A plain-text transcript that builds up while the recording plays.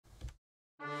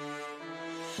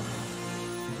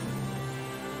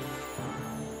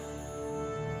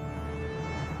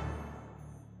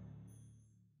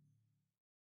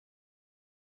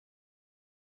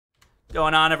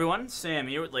Going on, everyone? Sam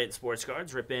here with Layton Sports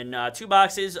Cards. Ripping 2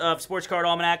 boxes of Sports Card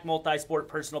Almanac Multi-Sport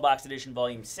Personal Box Edition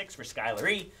Volume 6 for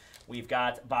Skylar E. We've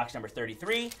got box number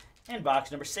 33 and box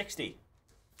number 60.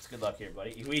 It's good luck here,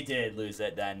 buddy. We did lose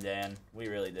that Dan. We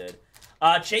really did.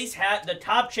 The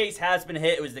top chase has been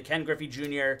hit. It was the Ken Griffey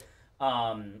Jr.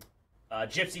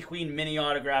 Gypsy Queen mini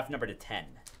autograph number to 10.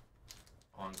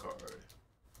 On card.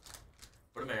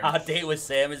 What a man. Hot date with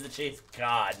Sam is the chase.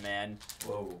 God, man.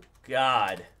 Whoa.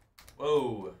 God. Whoa.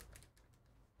 All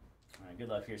right, good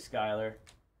luck here, Skylar.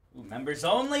 Ooh, members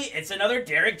only. It's another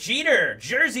Derek Jeter.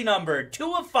 Jersey number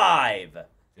 2 of 5.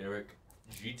 Derek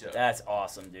Jeter. That's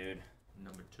awesome, dude.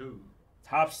 Number 2.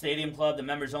 Top Stadium Club, the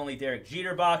members only Derek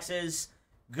Jeter boxes.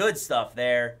 Good stuff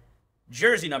there.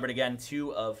 Jersey numbered again,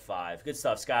 2 of 5. Good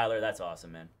stuff, Skylar. That's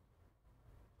awesome, man.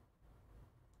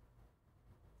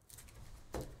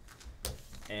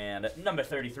 And number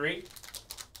 33.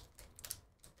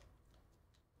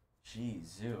 Jeez,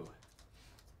 zoo.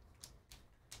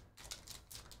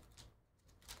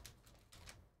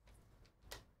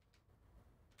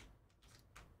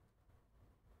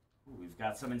 We've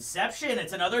got some Inception.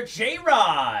 It's another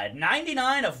J-Rod.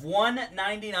 99 of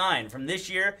 199 from this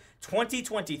year,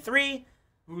 2023.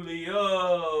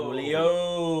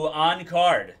 Julio on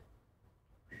card.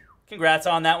 Congrats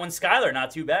on that one, Skylar.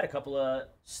 Not too bad. A couple of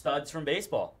studs from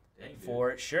baseball.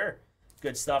 For sure.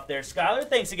 Good stuff there, Skylar.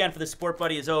 Thanks again for the support,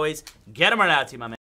 buddy, as always. Get them right out to you, my man.